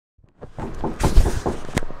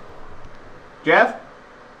Jeff?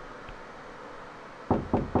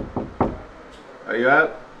 Are you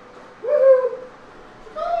out?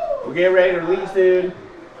 We're getting ready to release, dude.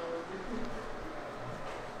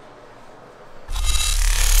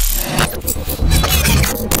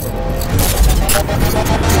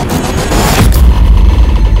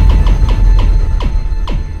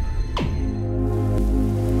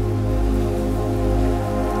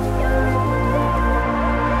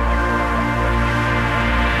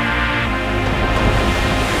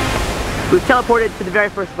 We've teleported to the very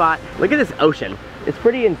first spot. Look at this ocean. It's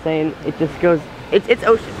pretty insane. It just goes, it's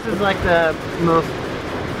ocean. This is like the most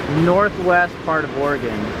northwest part of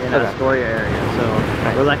Oregon in Astoria area.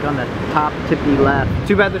 So we're like on the top tippy left.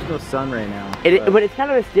 Too bad there's no sun right now. But it's kind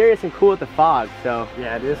of mysterious and cool with the fog, so.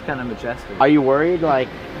 Yeah, it is kind of majestic. Are you worried like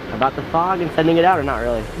about the fog and sending it out or not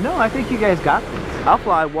really? No, I think you guys got this. I'll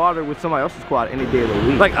fly water with somebody else's quad any day of the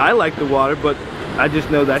week. Like, I like the water, but I just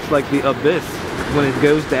know that's like the abyss. When it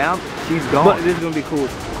goes down, she's gone. But it is gonna be cool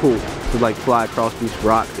to like fly across these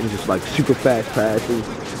rocks and just like super fast passes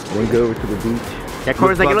and then go over to the beach. Yeah,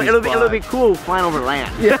 Corey's like, it'll be cool flying over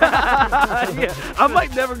land. Yeah. Yeah, I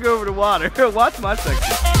might never go over the water. Watch my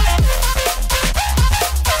section.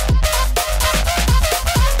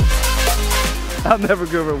 I'll never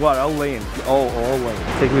go over the water. I'll land. All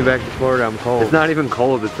land. Take me back to Florida. I'm cold. It's not even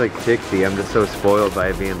cold. It's like 60. I'm just so spoiled by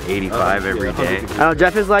it being 85 every day. Oh,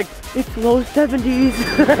 Jeff is like, it's low 70s.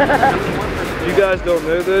 You guys don't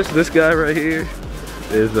know this. This guy right here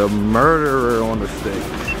is a murderer on the stage.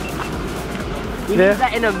 He does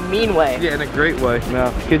that in a mean way. Yeah, in a great way.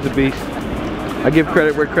 No, kid's a beast. I give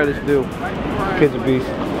credit where credit's due. Kid's a beast.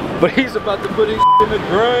 But he's about to put his in the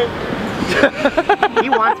drone. He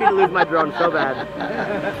wants me to lose my drone so bad.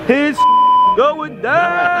 His going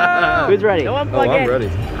down. Who's ready? No, I'm ready.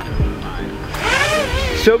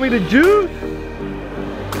 Show me the juice.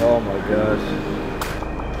 Oh my gosh.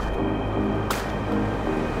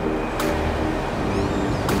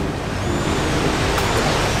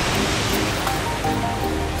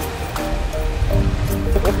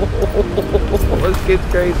 This kid's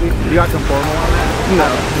crazy. You got conformal on that?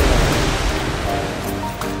 No.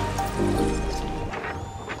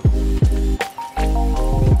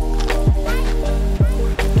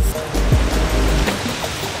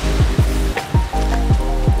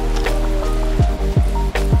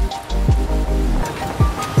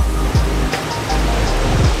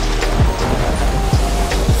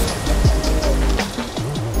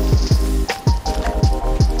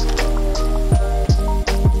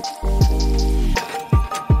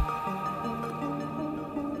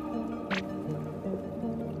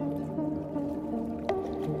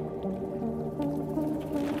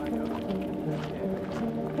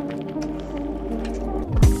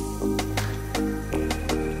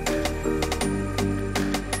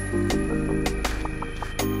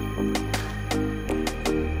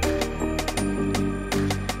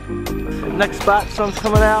 Next spot, sun's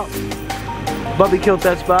coming out. Bubby killed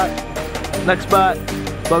that spot. Next spot,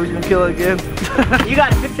 Bubby's gonna kill it again. You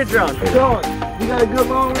got it, fix your drone. Shawn, you got a good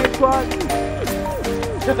long range spot?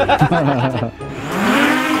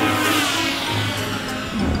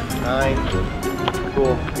 Nine.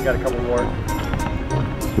 Cool. We got a couple more.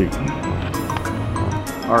 Sweet.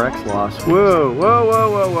 RX loss. Whoa, whoa, whoa,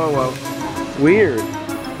 whoa, whoa, whoa. Weird.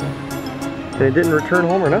 And it didn't return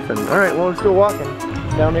home or nothing. All right, well, we're still walking.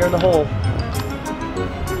 It's down there in the hole.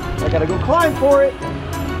 I gotta go climb for it.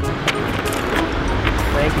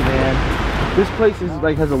 Thank you, man. This place is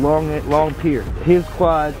like has a long pier. His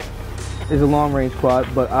quad is a long range quad,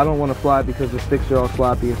 but I don't want to fly because the sticks are all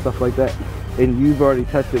sloppy and stuff like that. And you've already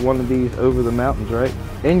tested one of these over the mountains, right?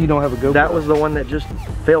 And you don't have a GoPro. That was the one that just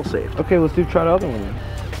fail-safe. Okay, let's try the other one then.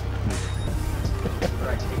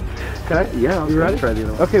 Can I? Yeah, you ready? Try the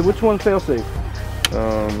other one. Okay, which one fail-safe?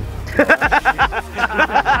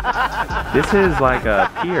 This is like a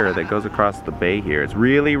pier that goes across the bay here. It's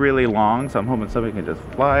really, really long, so I'm hoping somebody can just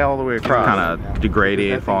fly all the way across. Kind of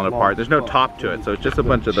degrading and falling apart. There's no top to it, so it's just a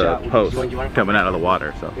bunch of the posts coming out of the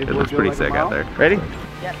water. So it looks pretty sick out there. Ready?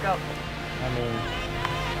 Yeah, go.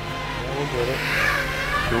 We'll get it.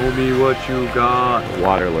 Show me what you got. The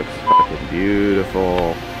water looks fucking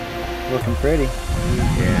beautiful. Looking pretty.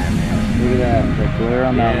 Yeah, man. Look at that. The glare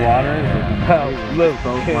on that water. Look,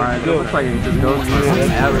 It looks like it just goes through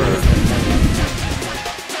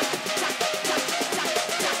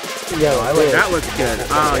That looks good.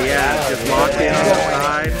 Oh yeah, it's just locked in on the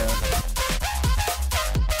side.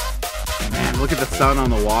 Man, look at the sun on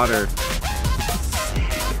the water.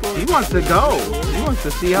 He wants to go. He wants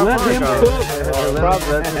to see how far it goes.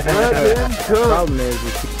 Let him cook. Problem is,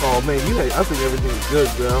 oh man, I think everything's good,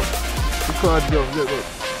 bro. The quad's going good. Look.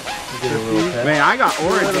 Man, I got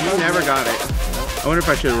orange and you never got it. I wonder if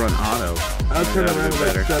I should run auto. I'll turn around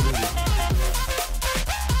better. 70.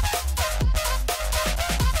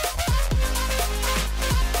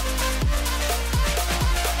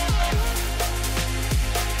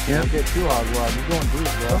 Yeah. Don't get too hog wild. You're going deep,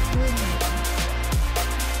 bro.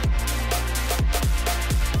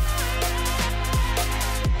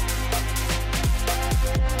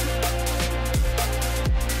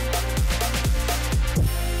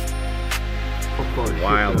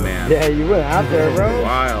 Wild, man. Yeah, you went out there, bro.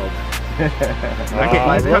 Wild.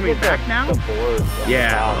 Okay, he's coming back now?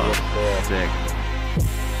 Yeah. Oh, sick.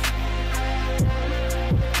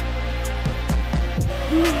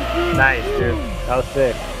 Nice, dude. That was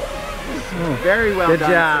sick. Very well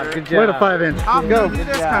done. Good job. What a 5-inch. I'll go do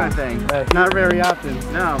this kind of thing. Not very often.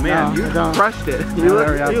 No, man, you crushed it. You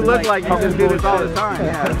look like you just do this all the time.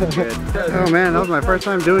 Yeah, that's good. Oh man, that was my first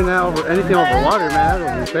time doing that over anything over water, man.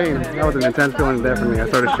 That was insane. That was an intense feeling there for me. I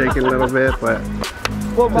started shaking a little bit, but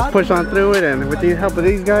just push on through it, and with the help of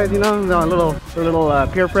these guys, you know, a little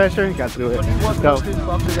peer pressure, got through it. Let's go.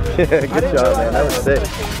 Yeah, good job, man. That was sick.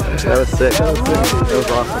 That was sick. That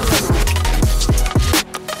was awesome.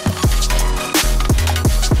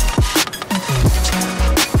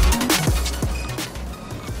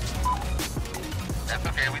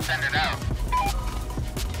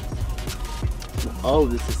 Oh,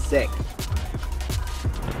 this is sick.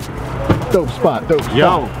 Dope spot, dope spot.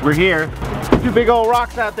 Yo, we're here. Two big old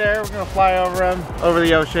rocks out there. We're gonna fly over them, over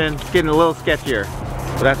the ocean. It's getting a little sketchier,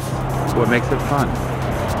 but that's what makes it fun.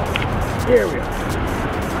 Here we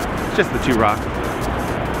are. It's just the two rocks.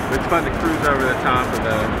 But it's fun to cruise over the top of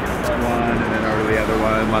the one and then over the other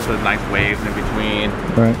one. Lots of nice waves in between.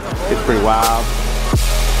 Right. It's pretty wild.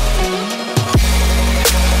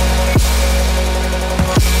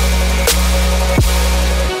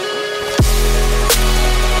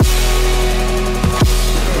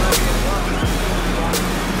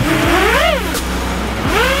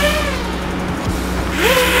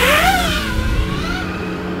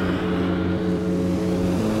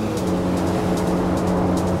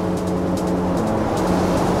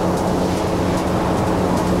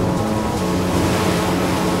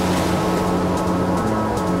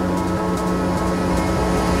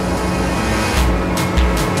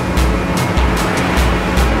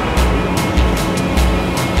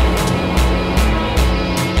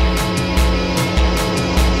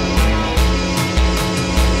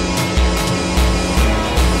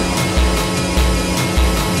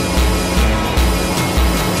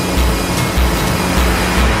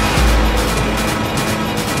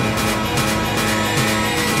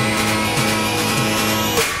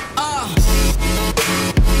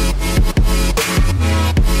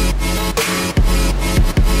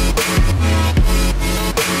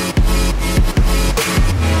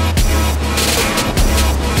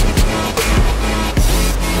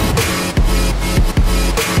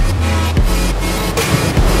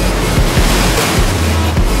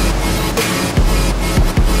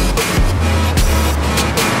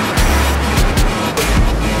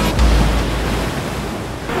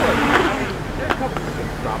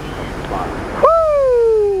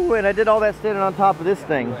 And I did all that standing on top of this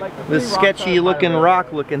thing. This sketchy looking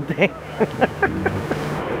rock looking thing.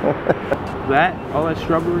 That, all that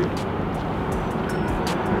shrubbery.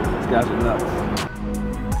 These guys are nuts.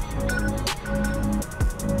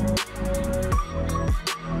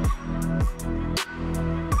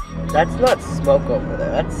 That's not smoke over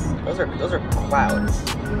there. Those are clouds.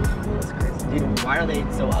 That's crazy. Dude, why are they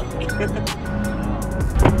so ugly?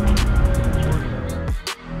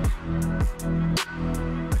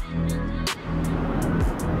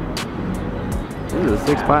 This is a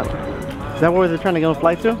 6 spot. Is that where they're trying to go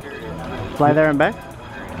fly to? Fly there and back?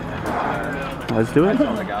 Let's do it.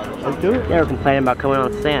 Let's do it. They were complaining about coming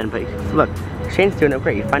on the sand, but look, Shane's doing it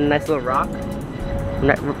great. You find a nice little rock,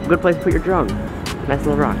 good place to put your drone. Nice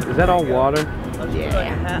little rock. Is that all water?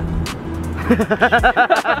 Yeah.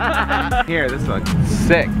 Here, this looks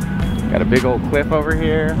sick. Got a big old cliff over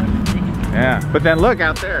here. Yeah, but then look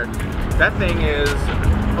out there. That thing is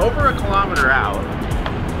over a kilometer out.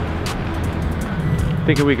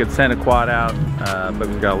 Thinking we could send a quad out, but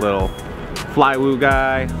we've got a little flywoo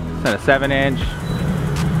guy, send a 7-inch,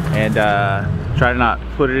 and try to not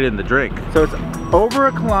put it in the drink. So it's over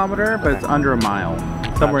a kilometer, but it's under a mile,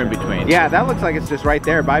 somewhere in between. Yeah, that looks like it's just right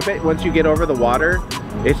there. But I bet once you get over the water,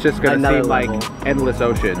 it's just gonna seem like endless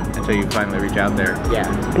ocean until you finally reach out there. Yeah.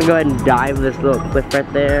 I'm gonna go ahead and dive this little cliff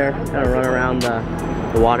right there, kind of run around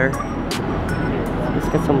the water. Let's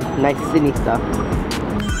get some nice Sydney stuff.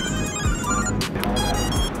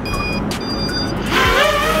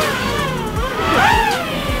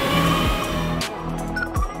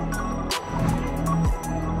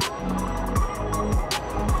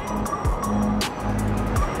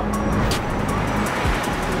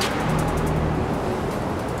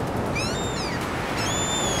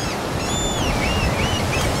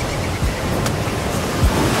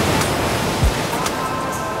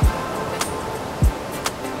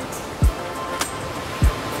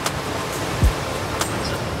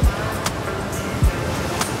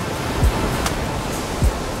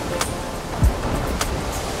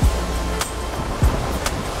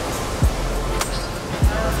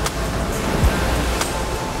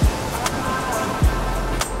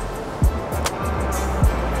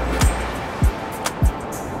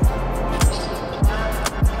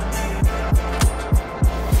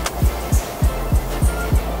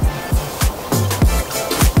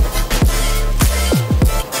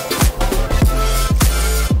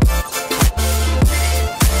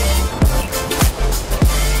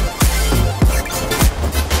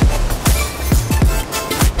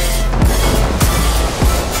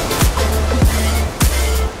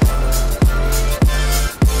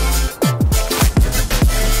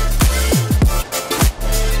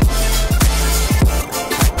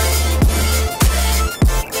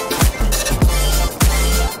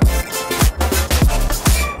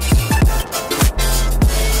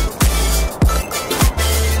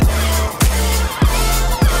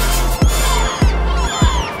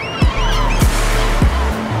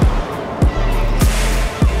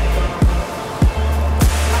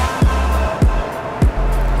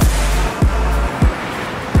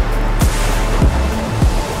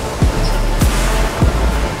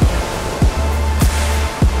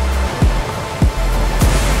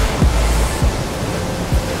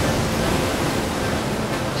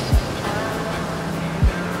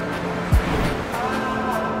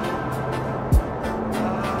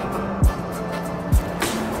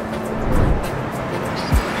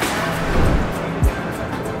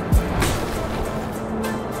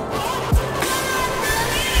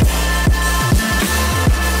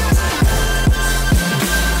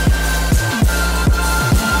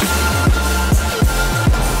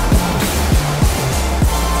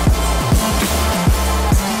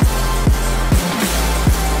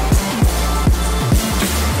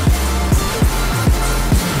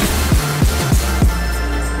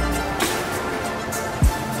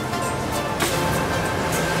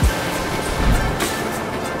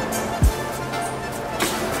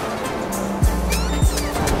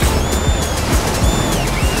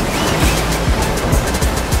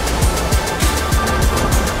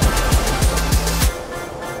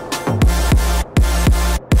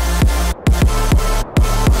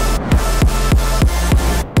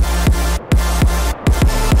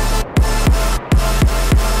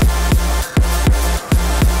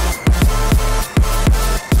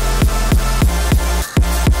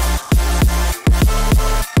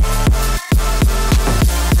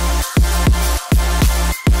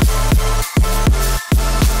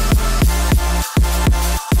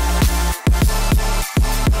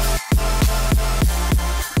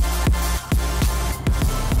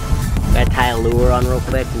 lure on real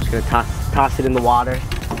quick. I'm just gonna toss it in the water.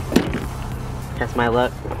 Test my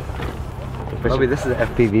luck. Bobby, this is an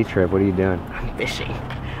FPV trip. What are you doing? I'm fishing.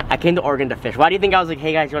 I came to Oregon to fish. Why do you think I was like,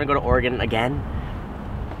 hey guys, you wanna go to Oregon again?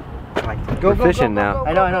 We're fishing now.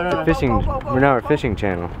 I know. Fishing. We're now a fishing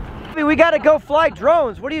channel. We gotta go fly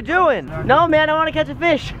drones. What are you doing? No, man, I wanna catch a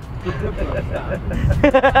fish.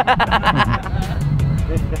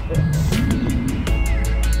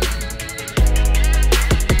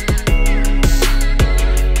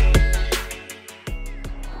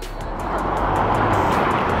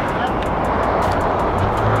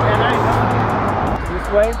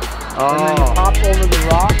 Way, and then you pop over the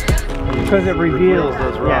rock because it reveals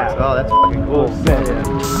those rocks. Yeah. Oh, that's fucking cool.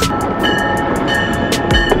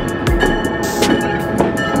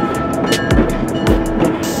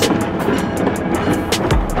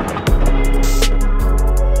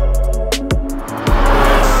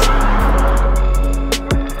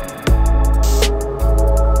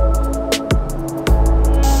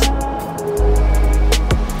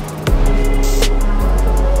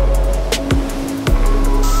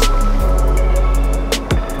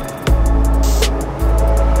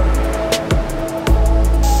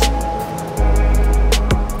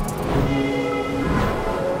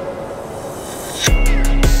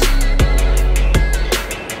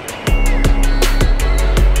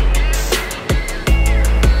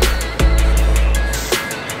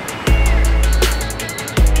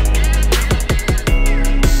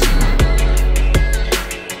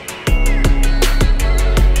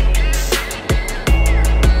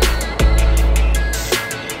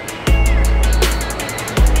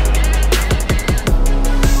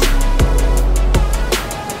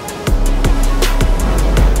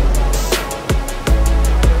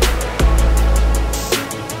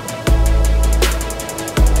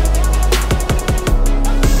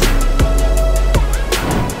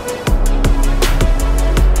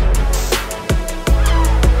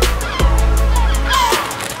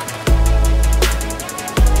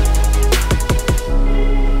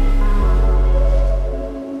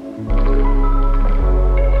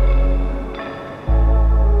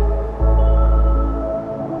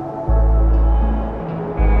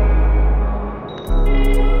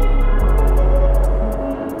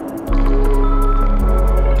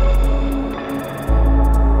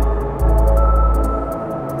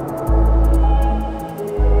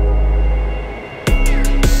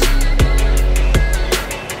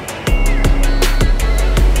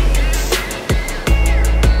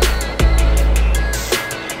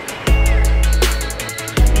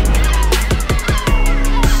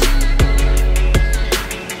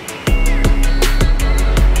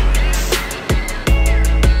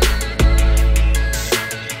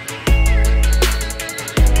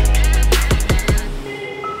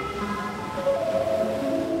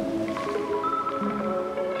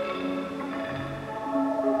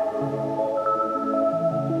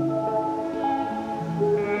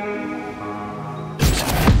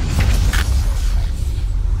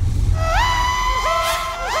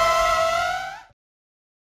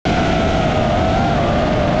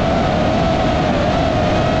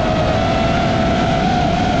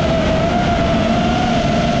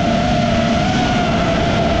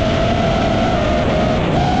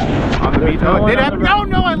 Oh, did it?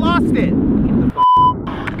 No, I lost it.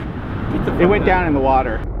 It went down in the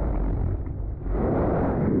water.